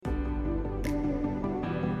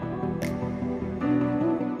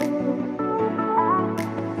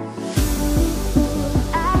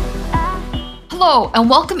Hello, and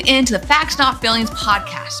welcome into the Facts Not Feelings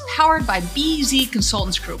podcast, powered by BZ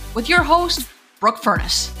Consultants Group, with your host, Brooke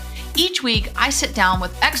Furness. Each week, I sit down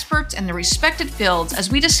with experts in their respected fields as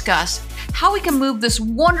we discuss how we can move this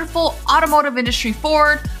wonderful automotive industry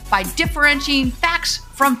forward by differentiating facts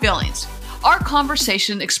from feelings. Our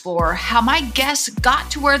conversation explore how my guests got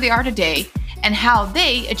to where they are today and how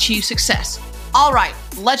they achieve success. All right,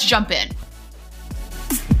 let's jump in.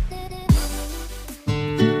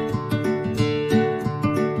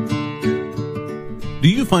 Do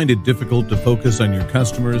you find it difficult to focus on your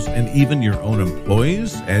customers and even your own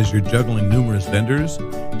employees as you're juggling numerous vendors?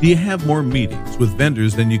 Do you have more meetings with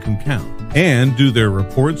vendors than you can count? And do their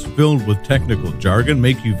reports filled with technical jargon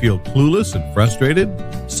make you feel clueless and frustrated?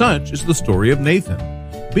 Such is the story of Nathan.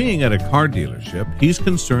 Being at a car dealership, he's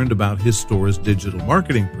concerned about his store's digital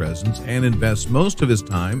marketing presence and invests most of his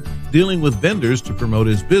time dealing with vendors to promote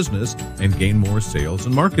his business and gain more sales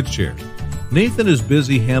and market share. Nathan is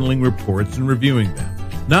busy handling reports and reviewing them,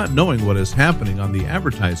 not knowing what is happening on the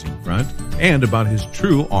advertising front and about his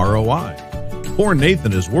true ROI. Poor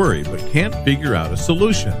Nathan is worried but can't figure out a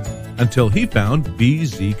solution until he found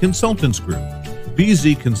BZ Consultants Group.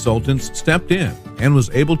 BZ Consultants stepped in and was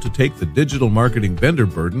able to take the digital marketing vendor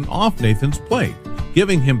burden off Nathan's plate,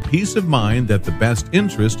 giving him peace of mind that the best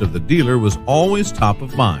interest of the dealer was always top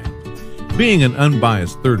of mind. Being an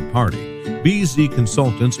unbiased third party, BZ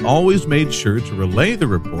Consultants always made sure to relay the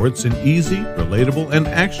reports in easy, relatable, and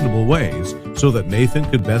actionable ways so that Nathan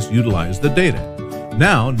could best utilize the data.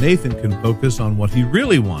 Now, Nathan can focus on what he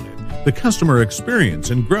really wanted, the customer experience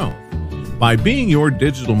and growth. By being your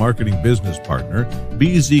digital marketing business partner,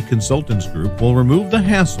 BZ Consultants Group will remove the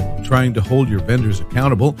hassle of trying to hold your vendors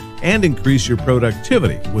accountable and increase your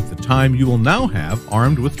productivity with the time you will now have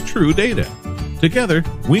armed with true data. Together,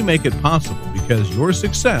 we make it possible because your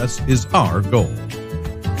success is our goal.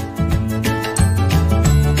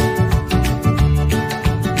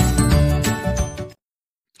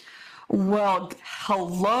 Well,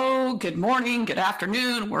 hello, good morning, good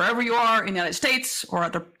afternoon, wherever you are in the United States or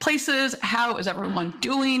other places. How is everyone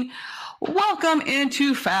doing? Welcome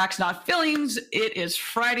into Facts Not Feelings. It is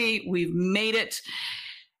Friday. We've made it.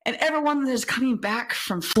 And everyone that is coming back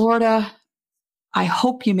from Florida, I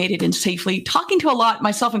hope you made it in safely. Talking to a lot,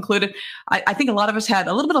 myself included, I think a lot of us had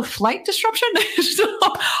a little bit of flight disruption. So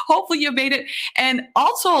hopefully you made it. And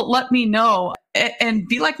also let me know and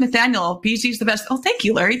be like Nathaniel, BZ's the best. Oh, thank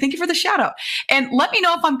you, Larry. Thank you for the shout out. And let me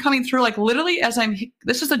know if I'm coming through, like literally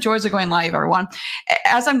this is the joys of going live, everyone.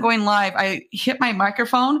 As I'm going live, I hit my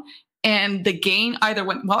microphone and the gain either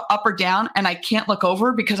went up or down and I can't look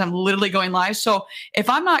over because I'm literally going live. So if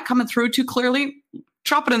I'm not coming through too clearly,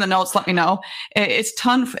 drop it in the notes. Let me know. It's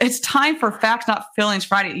time for Facts Not Feelings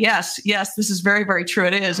Friday. Yes, this is very, very true.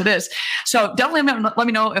 It is. So definitely let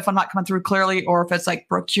me know if I'm not coming through clearly, or if it's like,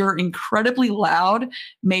 Brooke, you're incredibly loud.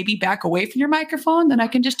 Maybe back away from your microphone. Then I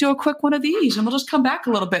can just do a quick one of these, and we'll just come back a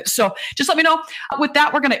little bit. So just let me know. With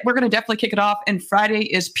that, we're gonna definitely kick it off. And Friday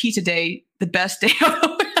is pizza day, the best day of the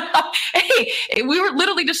week. Hey, we were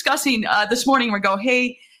literally discussing this morning. We go,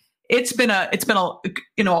 hey. It's been a,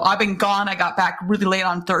 I've been gone. I got back really late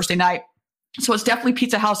on Thursday night. So it's definitely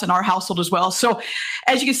Pizza House in our household as well. So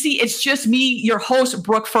as you can see, it's just me, your host,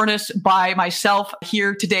 Brooke Furness, by myself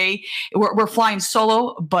here today. We're flying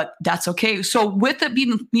solo, but that's okay. So with it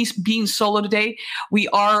being solo today, it's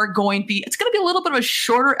going to be a little bit of a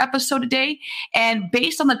shorter episode today. And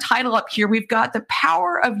based on the title up here, we've got the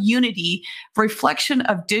power of unity, reflection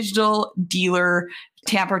of digital dealer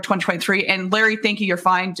Tampa 2023. And Larry, thank you. You're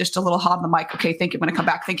fine. Just a little hot on the mic. Okay. Thank you. I'm going to come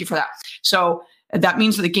back. Thank you for that. So that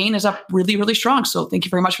means that the gain is up really, really strong. So thank you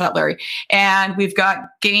very much for that, Larry. And we've got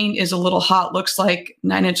gain is a little hot. Looks like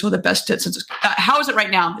 9-inch with the best hit since. How is it right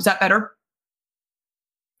now? Is that better?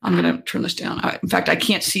 I'm going to turn this down. In fact, I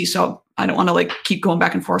can't see, so I don't want to keep going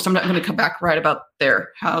back and forth. So I'm not going to come back right about there.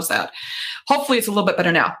 How's that? Hopefully it's a little bit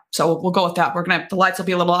better now. So we'll go with that. The lights will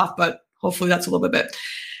be a little off, but hopefully that's a little bit.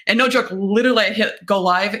 And no joke, literally I hit go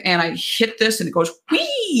live and I hit this and it goes,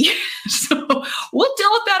 whee! So we'll deal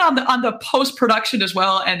with that on the post-production as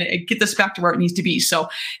well and get this back to where it needs to be. So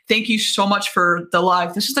thank you so much for the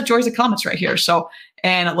live. This is the joys of comments right here. So,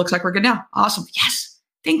 and it looks like we're good now. Awesome. Yes.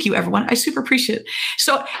 Thank you, everyone. I super appreciate it.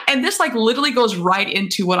 So, and this literally goes right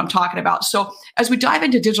into what I'm talking about. So as we dive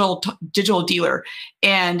into digital dealer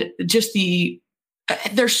and just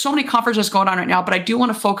there's so many conferences going on right now, but I do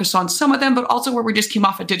want to focus on some of them, but also where we just came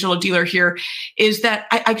off a digital dealer here is that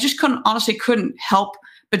I just couldn't help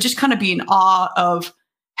but just kind of be in awe of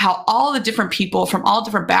how all the different people from all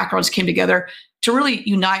different backgrounds came together to really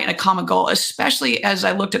unite in a common goal, especially as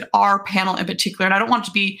I looked at our panel in particular. And I don't want it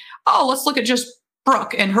to be, let's look at just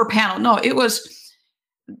Brooke and her panel. No, it was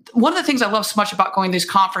one of the things I love so much about going to these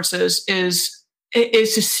conferences is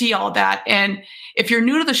to see all that. And if you're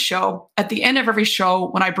new to the show, at the end of every show,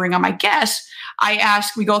 when I bring on my guests,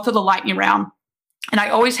 we go through the lightning round, and I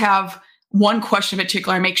always have one question in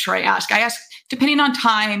particular I make sure I ask. Depending on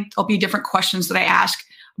time, there'll be different questions that I ask,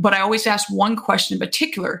 but I always ask one question in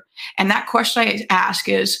particular. And that question I ask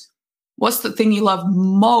is, what's the thing you love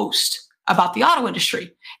most about the auto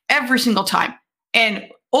industry? Every single time. And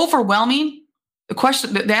overwhelming,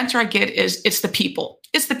 the answer I get is, it's the people.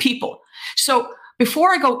 It's the people. So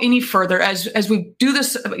before I go any further, as we do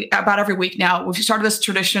this about every week now, we've started this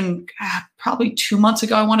tradition probably 2 months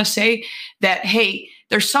ago, I want to say, that, hey,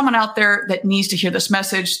 there's someone out there that needs to hear this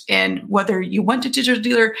message. And whether you went to digital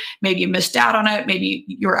dealer, maybe you missed out on it, maybe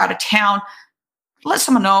you're out of town, let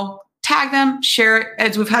someone know, tag them, share it.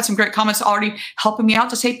 As we've had some great comments already helping me out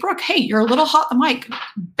to say, Brooke, hey, you're a little hot the mic,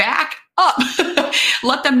 back up.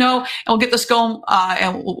 Let them know, and we'll get this going,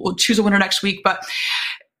 and we'll choose a winner next week. But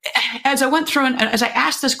as I went through and as I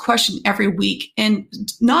asked this question every week, and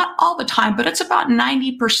not all the time, but it's about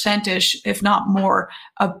 90%-ish, if not more,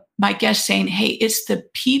 of my guests saying, hey, it's the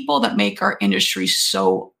people that make our industry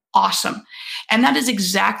so awesome. And that is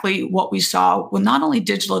exactly what we saw with not only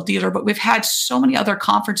Digital Dealer, but we've had so many other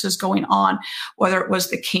conferences going on, whether it was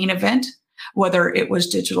the Kane event, whether it was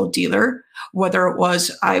Digital Dealer, whether it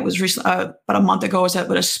was, I was recently, about a month ago, I was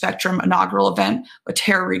at a Spectrum inaugural event with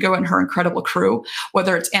Tara Rigo and her incredible crew,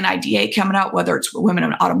 whether it's NIDA coming out, whether it's Women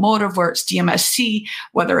in Automotive, whether it's DMSC,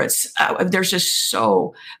 whether it's, there's just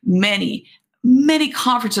so many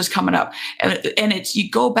conferences coming up. And it's, you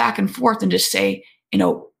go back and forth and just say,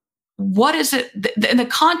 what is it? And the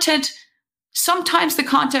content, sometimes the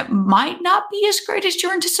content might not be as great as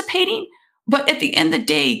you're anticipating, but at the end of the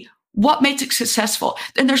day, what makes it successful?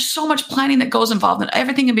 And there's so much planning that goes involved and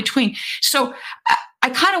everything in between. So I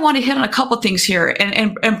kind of want to hit on a couple of things here.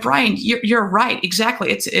 And Brian, you're right. Exactly.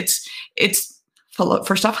 It's hello.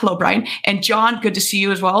 First off, hello, Brian. And John, good to see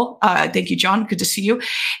you as well. Thank you, John. Good to see you.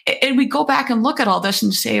 And we go back and look at all this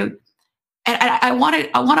and say, and I want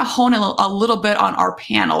to hone in a little bit on our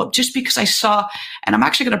panel, just because I saw, and I'm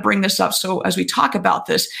actually going to bring this up. So as we talk about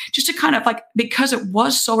this, just to kind of because it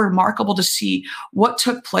was so remarkable to see what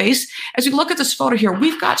took place. As we look at this photo here,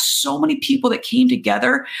 we've got so many people that came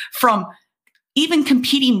together from even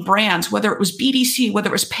competing brands, whether it was BDC, whether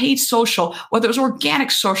it was paid social, whether it was organic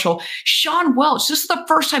social. Sean Welch, this is the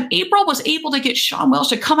first time April was able to get Sean Welch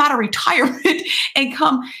to come out of retirement and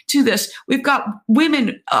come to this. We've got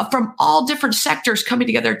women from all different sectors coming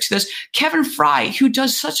together to this. Kevin Fry, who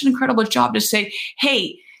does such an incredible job to say,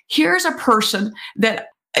 hey, here's a person that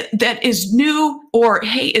is new, or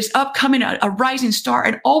hey, is upcoming, a rising star,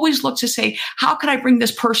 and always look to say, how can I bring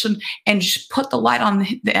this person and just put the light on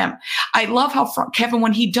them? I love how Kevin,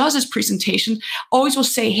 when he does his presentation, always will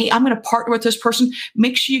say, hey, I'm going to partner with this person.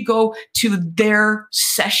 Make sure you go to their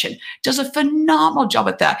session. Does a phenomenal job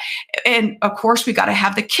at that. And of course, we got to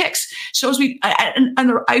have the kicks. So as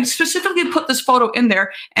I specifically put this photo in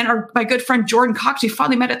there, and my good friend Jordan Cox, we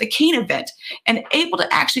finally met at the Kane event and able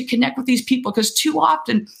to actually connect with these people, because too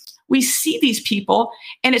often we see these people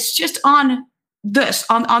and it's just on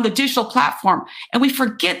the digital platform, and we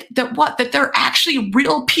forget that they're actually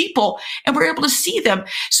real people, and we're able to see them.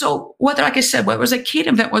 So whether, like I said, whether it was a Kate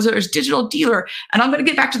event, whether it was Digital Dealer, and I'm going to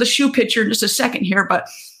get back to the shoe picture in just a second here, but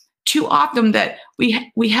too often that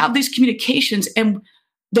we have these communications, and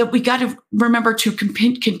that we got to remember to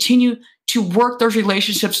continue to work those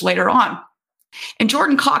relationships later on. And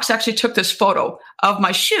Jordan Cox actually took this photo of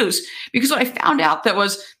my shoes, because what I found out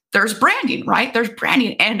there's branding, right? There's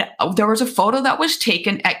branding. And there was a photo that was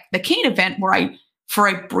taken at the Kane event where I, for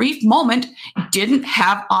a brief moment, didn't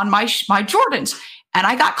have on my Jordans. And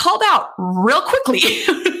I got called out real quickly,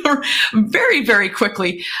 very, very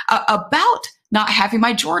quickly, about not having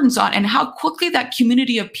my Jordans on, and how quickly that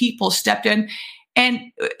community of people stepped in, and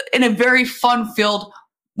in a very fun-filled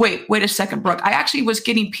wait a second, Brooke. I actually was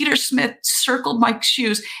getting Peter Smith circled my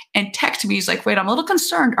shoes and texted me. He's like, wait, I'm a little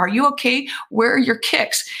concerned. Are you okay? Where are your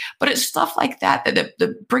kicks? But it's stuff like that,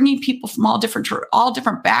 the bringing people from all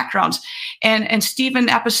different backgrounds. And Stephen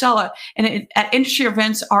Apicella, and at industry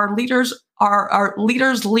events, our leaders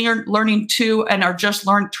learning too, and are just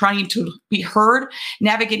trying to be heard,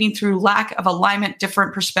 navigating through lack of alignment,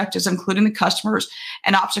 different perspectives, including the customers,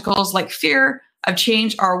 and obstacles like fear of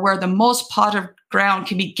change are where the most positive ground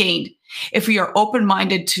can be gained if we are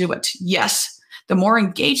open-minded to it. Yes, the more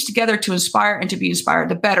engaged together to inspire and to be inspired,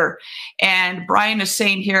 the better. And Brian is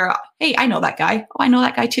saying here, hey, I know that guy. Oh, I know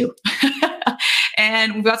that guy too.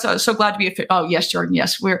 And we got so glad to be. Oh yes, Jordan.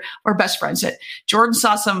 Yes, we're best friends. Jordan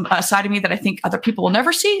saw some side of me that I think other people will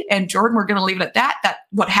never see. And Jordan, we're going to leave it at that. That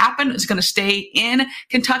what happened is going to stay in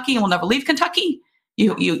Kentucky and we'll never leave Kentucky.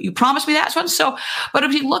 You promised me that one. So, but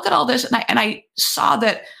if you look at all this, and I saw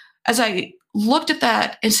that as I looked at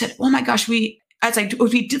that and said, "Oh my gosh," we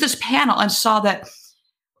did this panel and saw that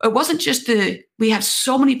it wasn't just we had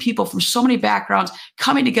so many people from so many backgrounds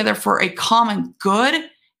coming together for a common good,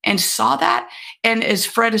 and saw that. And as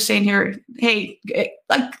Fred is saying here, hey,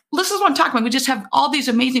 like this is what I'm talking about. We just have all these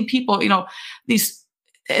amazing people, these.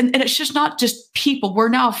 And it's just not just people. We're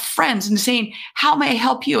now friends and saying, how may I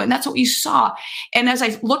help you? And that's what we saw. And as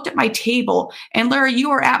I looked at my table, and Larry, you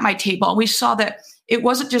were at my table, and we saw that it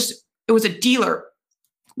was a dealer.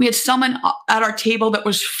 We had someone at our table that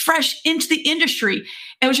was fresh into the industry.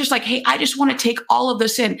 And it was just like, hey, I just want to take all of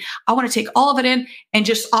this in. I want to take all of it in and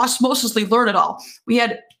just osmosisly learn it all. We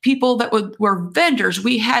had people that were vendors.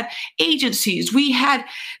 We had agencies. We had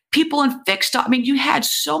people in fixed. I mean, you had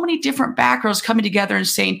so many different backgrounds coming together and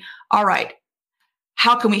saying, all right,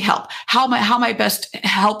 how can we help? How am I best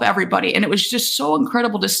help everybody? And it was just so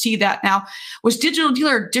incredible to see that. Now, was Digital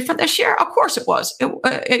Dealer different this year? Of course it was.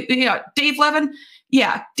 Dave Levin.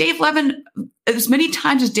 Yeah, Dave Levin, as many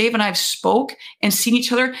times as Dave and I have spoke and seen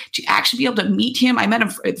each other, to actually be able to meet him. I met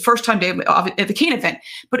him the first time, Dave, at the Kane event,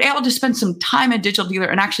 but able to spend some time in Digital Dealer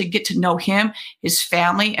and actually get to know him, his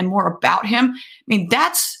family, and more about him. I mean,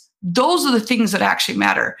 those are the things that actually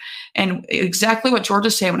matter. And exactly what George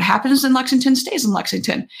is saying, what happens in Lexington stays in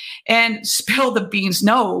Lexington. And spill the beans.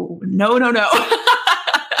 No.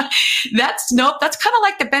 That's kind of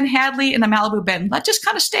like the Ben Hadley and the Malibu Ben. That just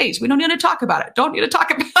kind of stays. We don't need to talk about it. Don't need to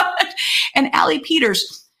talk about it. And Allie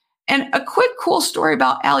Peters. And a quick cool story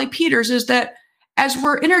about Allie Peters is that as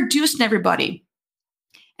we're introducing everybody,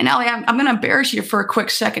 and Allie, I'm going to embarrass you for a quick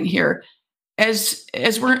second here. As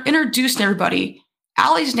we're introducing everybody,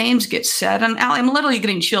 Allie's names get said, and Allie, I'm literally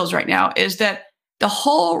getting chills right now, is that the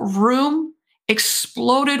whole room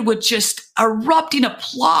exploded with just erupting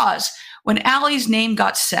applause when Allie's name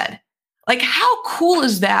got said. Like, how cool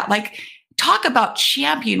is that? Like, talk about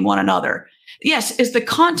champion one another. Yes, is the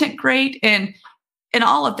content great and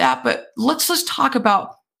all of that, but let's talk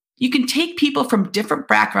about, you can take people from different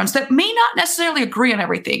backgrounds that may not necessarily agree on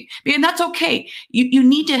everything, and that's okay. You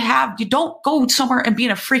need to you don't go somewhere and be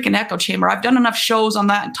in a freaking echo chamber. I've done enough shows on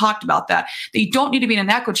that and talked about that you don't need to be in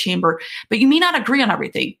an echo chamber, but you may not agree on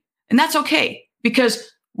everything, and that's okay, because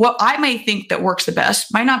what I may think that works the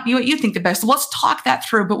best might not be what you think the best. Let's talk that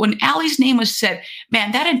through. But when Allie's name was said,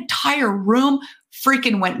 man, that entire room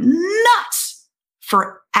freaking went nuts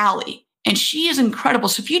for Allie. And she is incredible.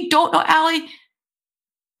 So if you don't know Allie,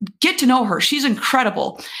 get to know her. She's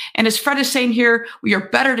incredible. And as Fred is saying here, we are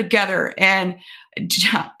better together. And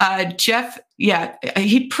Jeff, yeah,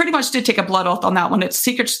 he pretty much did take a blood oath on that one. It's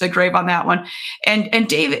secrets to the grave on that one. And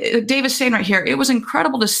Dave is saying right here, it was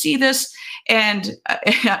incredible to see this. And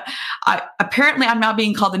apparently I'm now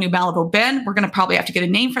being called the new Malibu Ben. We're going to probably have to get a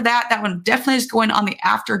name for that. That one definitely is going on the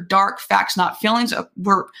After Dark Facts Not Feelings.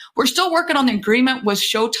 We're still working on the agreement with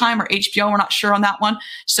Showtime or HBO. We're not sure on that one.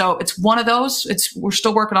 So it's one of those. We're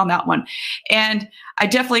still working on that one. And I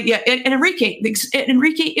definitely, yeah. And Enrique,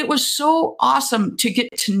 it was so awesome to get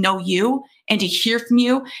to know you and to hear from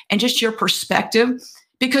you and just your perspective.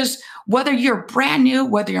 Because whether you're brand new,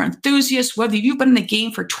 whether you're an enthusiast, whether you've been in the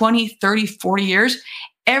game for 20, 30, 40 years,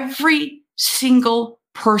 every single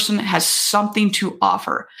person has something to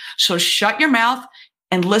offer. So shut your mouth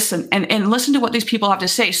and listen and listen to what these people have to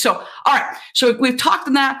say. So, all right. So we've talked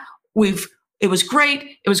on that. It was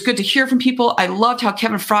great. It was good to hear from people. I loved how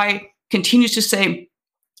Kevin Fry continues to say,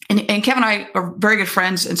 and Kevin and I are very good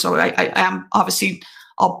friends. And so I am obviously,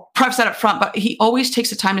 I'll preface that up front, but he always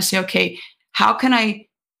takes the time to say, okay, how can I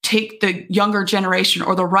take the younger generation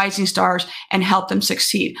or the rising stars and help them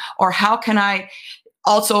succeed? Or how can I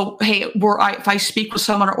also, hey, if I speak with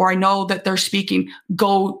someone or I know that they're speaking,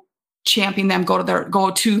 go champion them,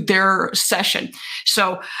 go to their session.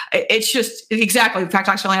 So it's just exactly, in fact,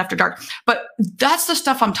 actually After Dark, but that's the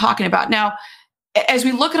stuff I'm talking about. Now, as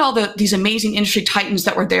we look at all these amazing industry titans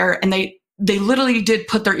that were there, and they literally did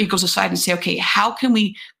put their egos aside and say, okay, how can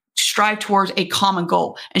we strive towards a common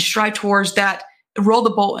goal and strive towards that, roll the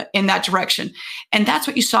boat in that direction? And that's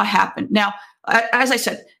what you saw happen. Now, as I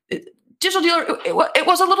said, Digital Dealer, it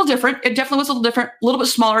was a little different. It definitely was a little different, a little bit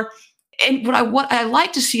smaller. And what I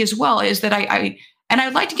like to see as well is that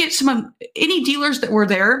I'd like to get any dealers that were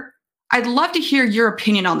there. I'd love to hear your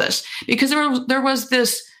opinion on this, because there was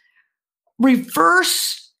this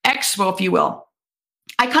reverse expo, if you will.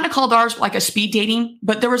 I kind of called ours like a speed dating,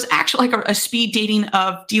 but there was actually like a speed dating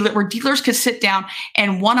of where dealers could sit down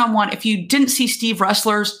and one-on-one. If you didn't see Steve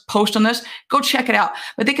Ressler's post on this, go check it out.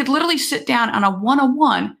 But they could literally sit down on a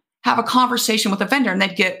one-on-one, have a conversation with a vendor, and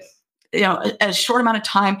they'd get a short amount of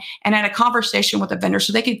time and had a conversation with a vendor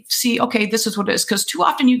so they could see, okay, this is what it is. Because too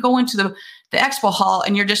often you go into the expo hall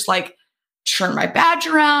and you're just like, turn my badge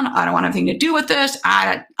around. I don't want anything to do with this.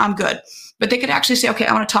 I'm good. But they could actually say, okay,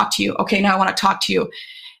 I want to talk to you. Okay, now I want to talk to you.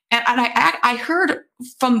 And I heard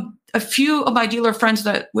from a few of my dealer friends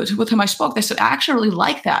with whom I spoke, they said, I actually really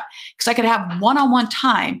like that because I could have one-on-one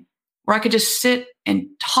time where I could just sit and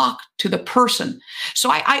talk to the person. So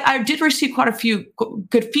I did receive quite a few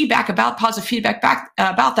good feedback positive feedback back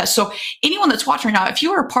about that. So anyone that's watching right now, if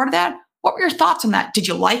you were a part of that, what were your thoughts on that? Did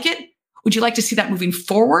you like it? Would you like to see that moving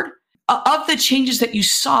forward? Of the changes that you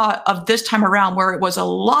saw of this time around, where it was a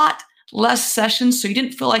lot less sessions, so you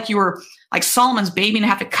didn't feel like you were like Solomon's baby and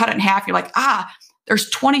have to cut it in half. You're like, there's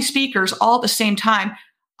 20 speakers all at the same time.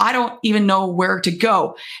 I don't even know where to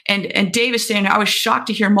go. And Dave is saying, I was shocked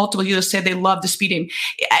to hear multiple users say they love the speeding.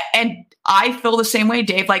 And I feel the same way,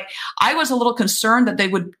 Dave. Like I was a little concerned that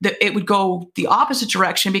it would go the opposite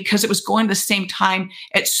direction because it was going the same time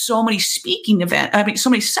at so many so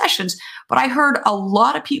many sessions. But I heard a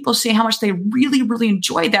lot of people say how much they really, really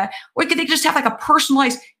enjoyed that. Or could they just have like a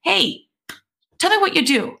personalized, hey, tell me what you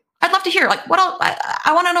do. I'd love to hear like what else.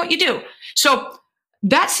 I want to know what you do. So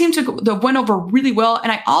that seemed to went over really well.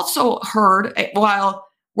 And I also heard, while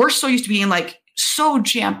we're so used to being like so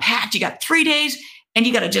jam-packed, you got 3 days and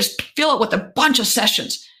you got to just fill it with a bunch of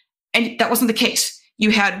sessions. And that wasn't the case. You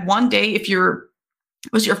had one day, if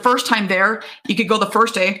it was your first time there, you could go the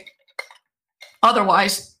first day.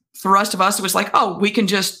 Otherwise, for the rest of us, it was like, oh, we can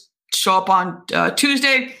just show up on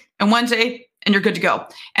Tuesday and Wednesday and you're good to go.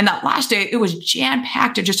 And that last day, it was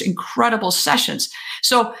jam-packed of just incredible sessions.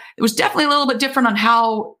 So it was definitely a little bit different on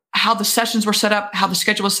how the sessions were set up, how the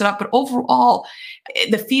schedule was set up. But overall,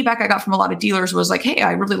 the feedback I got from a lot of dealers was like, hey,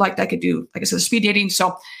 I really liked that I could do, like I said, the speed dating.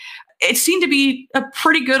 So it seemed to be a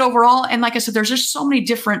pretty good overall. And like I said, there's just so many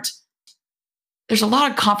there's a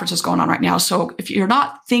lot of conferences going on right now. So if you're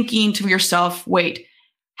not thinking to yourself, wait,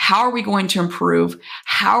 how are we going to improve?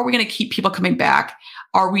 How are we going to keep people coming back?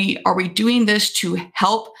 Are we doing this to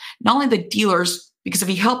help not only the dealers, because if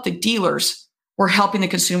we help the dealers, we're helping the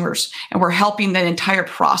consumers and we're helping the entire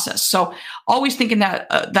process. So always thinking that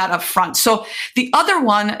up front. So the other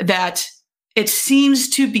one that it seems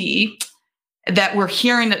to be that we're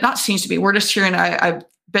hearing, that not seems to be, we're just hearing, I've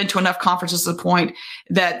been to enough conferences to the point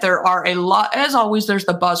that there are a lot, as always, there's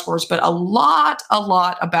the buzzwords, but a lot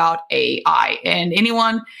about AI. And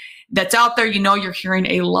anyone that's out there, you're hearing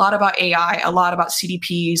a lot about AI, a lot about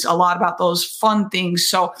CDPs, a lot about those fun things.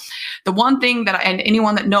 So the one thing and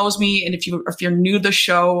anyone that knows me, and if you're new to the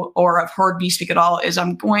show or have heard me speak at all, is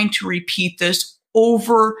I'm going to repeat this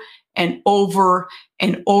over and over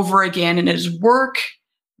and over again. And it is work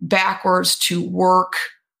backwards to work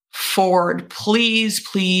forward. Please,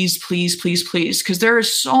 please, please, please, please. Because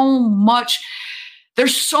there's so much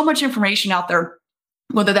information out there,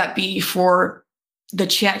 whether that be for the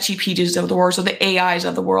ChatGPTs of the world or the AIs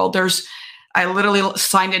of the world. I literally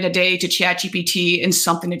signed in a day to ChatGPT and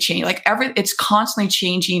something to change. Like it's constantly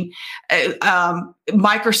changing.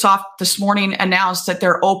 Microsoft this morning announced that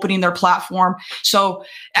they're opening their platform. So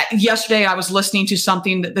yesterday I was listening to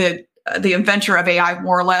something that the inventor of AI,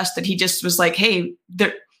 more or less, that he just was like, hey,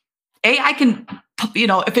 AI can,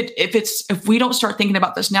 if we don't start thinking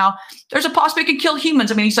about this now, there's a possibility it can kill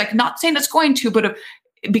humans. I mean, he's like, not saying it's going to, but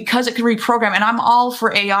because it can reprogram, and I'm all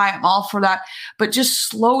for AI, I'm all for that, but just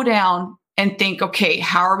slow down and think, okay,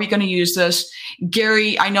 how are we going to use this?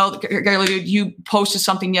 Gary, I know, Gary, you posted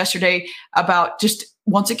something yesterday about just,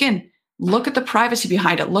 once again, look at the privacy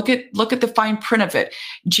behind it. Look at the fine print of it.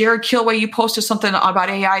 Jared Kilway, you posted something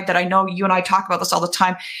about AI that I know you and I talk about this all the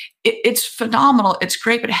time. It's phenomenal. It's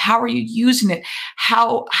great, but how are you using it?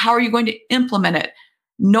 How are you going to implement it?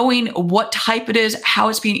 Knowing what type it is, how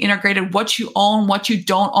it's being integrated, what you own, what you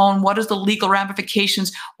don't own, what is the legal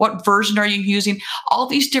ramifications, what version are you using? All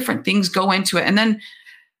these different things go into it. And then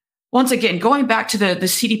once again, going back to the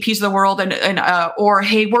CDPs of the world or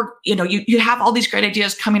hey, you have all these great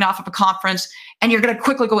ideas coming off of a conference and you're going to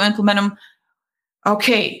quickly go implement them.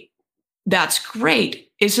 Okay, that's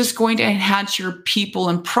great. Is this going to enhance your people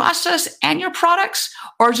and process and your products?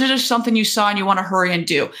 Or is it just something you saw and you want to hurry and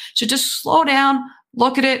do? So just slow down,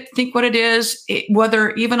 look at it, think what it is,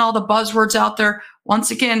 whether even all the buzzwords out there. Once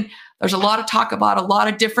again, there's a lot of talk about a lot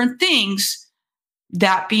of different things.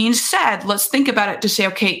 That being said, let's think about it to say,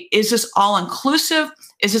 okay, is this all inclusive?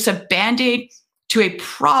 Is this a Band-Aid to a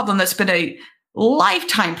problem that's been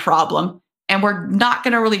lifetime problem, and we're not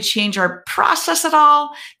going to really change our process at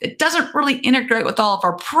all. It doesn't really integrate with all of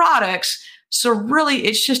our products. So really,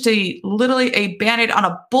 it's just literally a Band-Aid on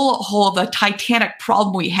a bullet hole of the Titanic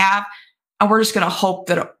problem we have. And we're just going to hope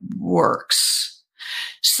that it works.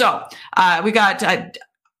 So we got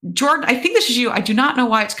Jordan. I think this is you. I do not know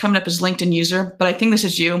why it's coming up as LinkedIn user, but I think this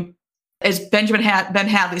is you. As Ben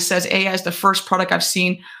Hadley says, AI is the first product I've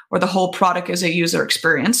seen where the whole product is a user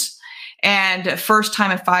experience. And first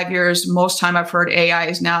time in 5 years, most time I've heard AI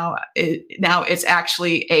is now it's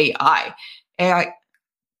actually AI. AI.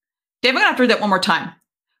 Dave, I'm going to have to read that one more time.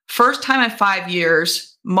 First time in 5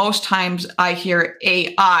 years, most times I hear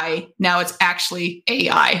AI. Now it's actually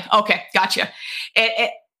AI. Okay, gotcha.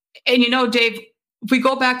 And Dave, if we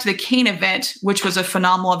go back to the Kane event, which was a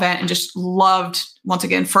phenomenal event and just loved, once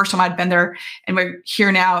again, first time I'd been there, and we're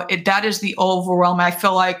here now, that is the overwhelming, I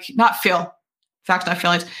feel like, not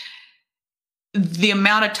feelings, the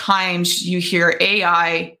amount of times you hear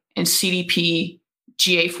AI and CDP,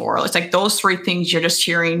 GA4, it's like those three things you're just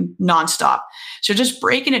hearing nonstop. So just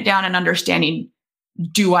breaking it down and understanding,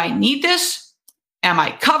 do I need this? Am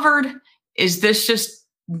I covered? Is this just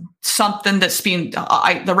something that's being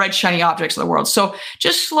the red shiny objects of the world? So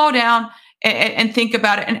just slow down and think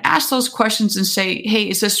about it and ask those questions and say, hey,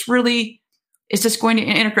 is this going to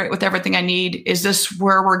integrate with everything I need? Is this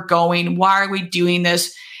where we're going? Why are we doing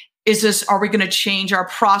this? Are we going to change our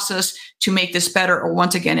process to make this better? Or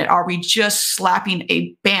once again, are we just slapping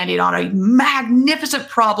a Band-Aid on a magnificent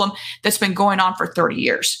problem that's been going on for 30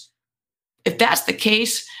 years? If that's the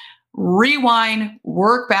case, rewind,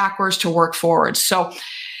 work backwards to work forward. So,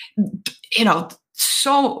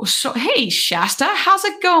 hey, Shasta, how's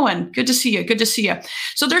it going? Good to see you.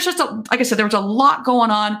 So there's just, like I said, there was a lot going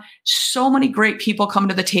on, so many great people coming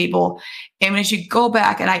to the table. And as you go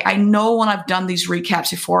back, and I know when I've done these recaps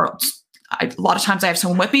before, a lot of times I have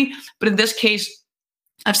someone with me, but in this case,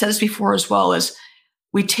 I've said this before as well, is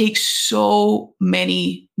we take so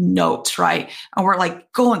many notes, right? And we're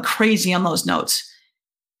like going crazy on those notes.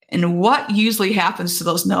 And what usually happens to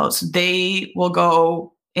those notes, they will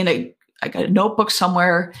go in a notebook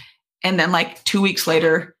somewhere. And then like 2 weeks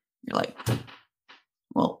later, you're like,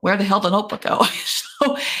 well, where the hell did the notebook go?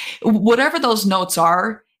 So whatever those notes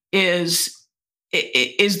are is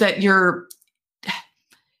that you're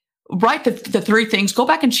write the three things, go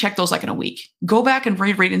back and check those like in a week. Go back and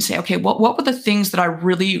reread and say, okay, what were the things that I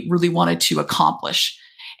really, really wanted to accomplish?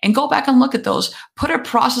 And go back and look at those. Put a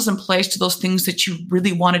process in place to those things that you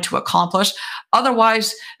really wanted to accomplish.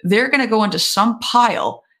 Otherwise, they're going to go into some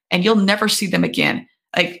pile and you'll never see them again.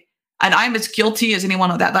 And I'm as guilty as anyone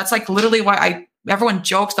of that. That's like literally why everyone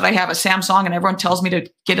jokes that I have a Samsung and everyone tells me to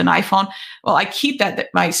get an iPhone. Well, I keep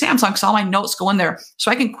my Samsung because all my notes go in there so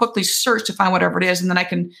I can quickly search to find whatever it is. And then I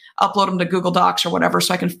can upload them to Google Docs or whatever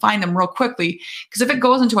so I can find them real quickly. Because if it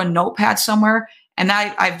goes into a notepad somewhere and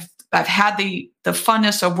I've had the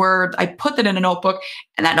funness of where I put that in a notebook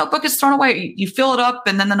and that notebook is thrown away. You fill it up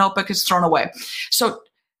and then the notebook is thrown away. So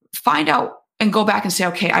find out and go back and say,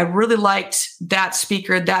 okay, I really liked that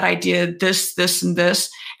speaker, that idea, this, and this,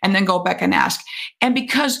 and then go back and ask. And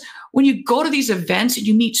because when you go to these events and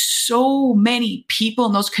you meet so many people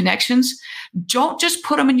and those connections, don't just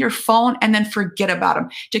put them in your phone and then forget about them.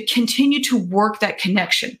 To continue to work that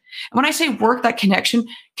connection. And when I say work that connection,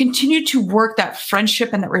 continue to work that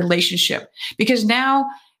friendship and that relationship. Because now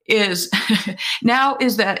is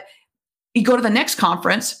that you go to the next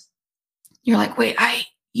conference, you're like, wait,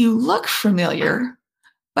 you look familiar,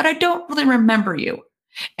 but I don't really remember you.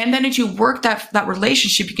 And then as you work that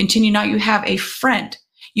relationship, you continue. Now you have a friend.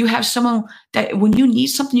 You have someone that when you need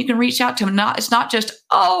something, you can reach out to them. It's not just,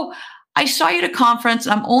 oh, I saw you at a conference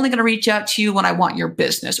and I'm only going to reach out to you when I want your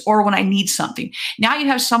business or when I need something. Now you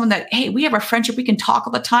have someone that, hey, we have a friendship. We can talk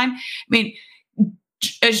all the time. I mean,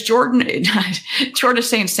 as Jordan is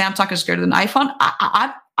saying, Samsung is greater than iPhone.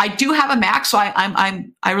 I do have a Mac, so I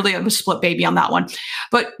really am a split baby on that one.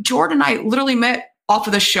 But Jordan and I literally met off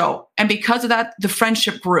of the show. And because of that, the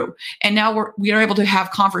friendship grew. And now we are able to have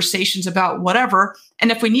conversations about whatever.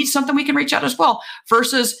 And if we need something, we can reach out as well.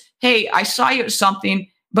 Versus, hey, I saw you at something,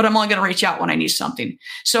 but I'm only going to reach out when I need something.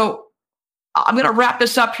 So I'm going to wrap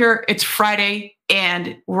this up here. It's Friday,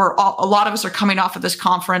 and a lot of us are coming off of this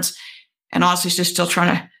conference. And honestly, it's just still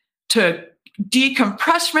trying to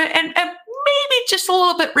decompress from it and maybe just a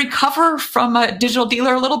little bit recover from a digital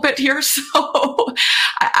dealer a little bit here. So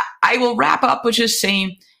I will wrap up with just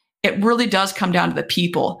saying it really does come down to the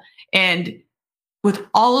people. And with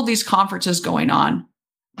all of these conferences going on,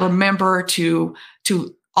 remember to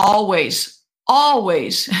always,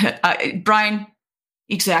 Brian,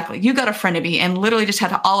 Exactly. You got a friend of me, and literally just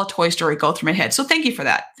had all a Toy Story go through my head. So thank you for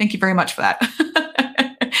that. Thank you very much for that.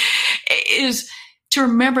 Is to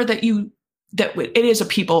remember that it is a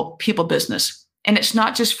people business, and it's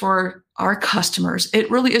not just for our customers.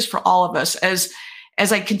 It really is for all of us.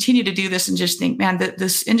 As I continue to do this and just think, man, that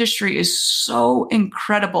this industry is so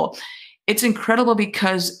incredible. It's incredible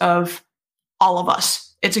because of all of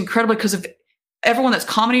us. It's incredible because of everyone that's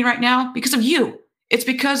commenting right now, because of you. It's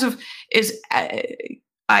because of I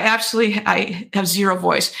have zero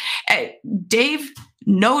voice. Dave,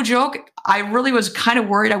 no joke. I really was kind of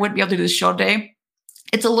worried I wouldn't be able to do the show today.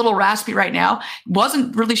 It's a little raspy right now.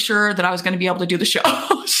 Wasn't really sure that I was going to be able to do the show.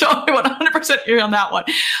 So I 100% hear on that one.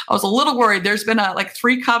 I was a little worried. There's been like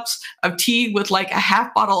 3 cups of tea with like a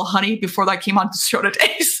half bottle of honey before I came on the show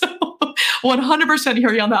today. So 100%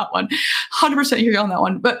 hear you on that one. 100% hear you on that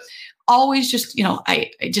one. But always just,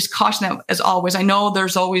 I just caution that as always. I know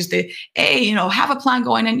there's always hey, have a plan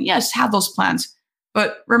going, and yes, have those plans.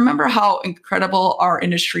 But remember how incredible our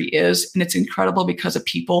industry is. And it's incredible because of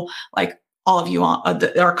people like all of you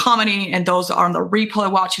that are commenting, and those are on the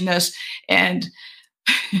replay watching this. And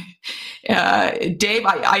Dave,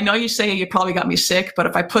 I know you say you probably got me sick, but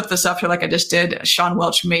if I put this up here like I just did, Sean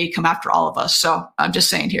Welch may come after all of us. So I'm just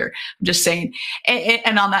saying here. I'm just saying.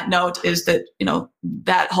 And on that note is that,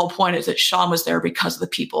 that whole point is that Sean was there because of the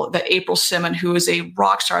people, that April Simmon, who is a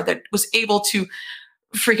rock star that was able to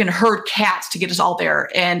freaking herd cats to get us all there.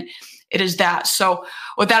 And it is that. So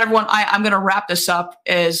with that, everyone, I'm going to wrap this up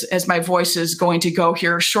as my voice is going to go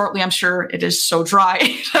here shortly. I'm sure it is so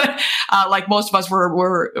dry. Like most of us,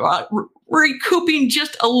 we're recouping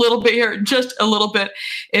just a little bit here, just a little bit.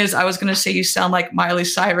 I was going to say you sound like Miley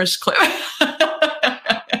Cyrus clip.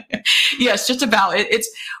 Yes, just about.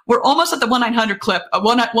 We're almost at the 1-900 clip, a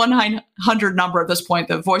 1-900 number at this point.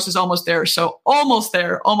 The voice is almost there. So almost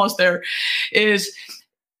there is.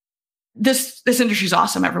 This industry is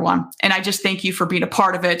awesome, everyone. And I just thank you for being a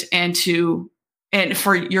part of it and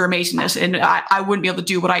for your amazingness. And I wouldn't be able to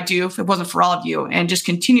do what I do if it wasn't for all of you. And just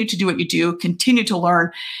continue to do what you do, continue to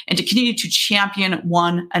learn, and to continue to champion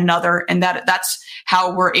one another. And that's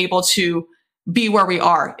how we're able to be where we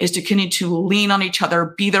are, is to continue to lean on each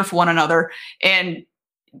other, be there for one another. And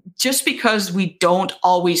just because we don't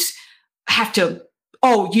always have to,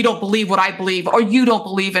 you don't believe what I believe, or you don't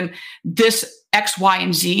believe in this X, Y,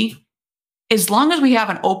 and Z. As long as we have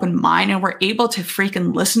an open mind and we're able to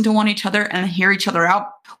freaking listen to each other and hear each other out,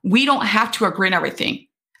 we don't have to agree on everything.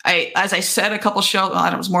 As I said a couple shows,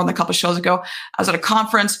 it was more than a couple shows ago, I was at a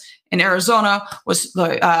conference in Arizona, was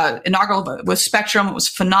the inaugural with Spectrum. It was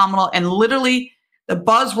phenomenal. And literally the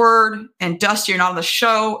buzzword, and Dusty, you're not on the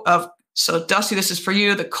show so Dusty, this is for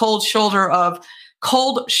you, the cold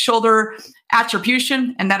shoulder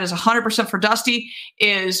attribution. And that is 100% for Dusty,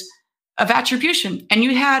 is of attribution. And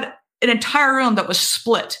you had an entire room that was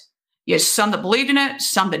split. You had some that believed in it,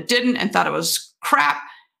 some that didn't and thought it was crap.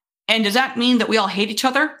 And does that mean that we all hate each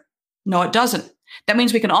other? No, it doesn't. That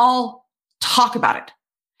means we can all talk about it.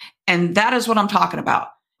 And that is what I'm talking about,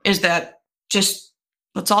 is that just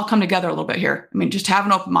let's all come together a little bit here. I mean, just have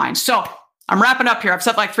an open mind. So I'm wrapping up here. I've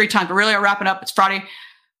said like 3 times, but really I'm wrapping up. It's Friday.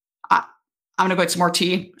 I'm going to go get some more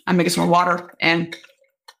tea. I'm going to get some more water, and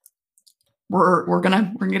we're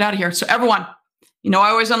going to get out of here. So everyone, I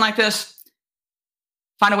always done like this.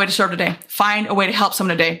 Find a way to serve today. Find a way to help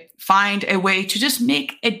someone today. Find a way to just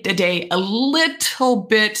make a day a little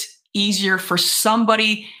bit easier for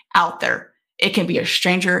somebody out there. It can be a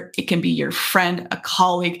stranger. It can be your friend, a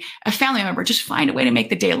colleague, a family member. Just find a way to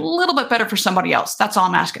make the day a little bit better for somebody else. That's all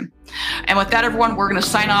I'm asking. And with that, everyone, we're going to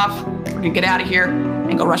sign off. We're going to get out of here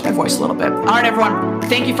and go rest my voice a little bit. All right, everyone.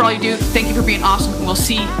 Thank you for all you do. Thank you for being awesome. And we'll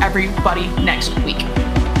see everybody next week.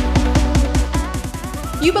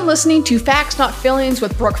 You've been listening to Facts Not Feelings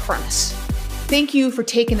with Brooke Furnace. Thank you for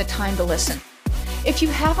taking the time to listen. If you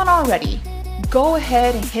haven't already, go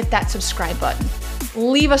ahead and hit that subscribe button.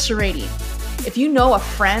 Leave us a rating. If you know a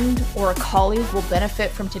friend or a colleague will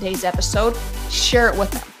benefit from today's episode, share it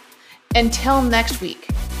with them. Until next week,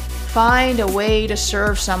 find a way to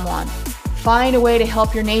serve someone. Find a way to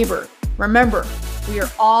help your neighbor. Remember, we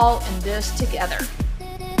are all in this together.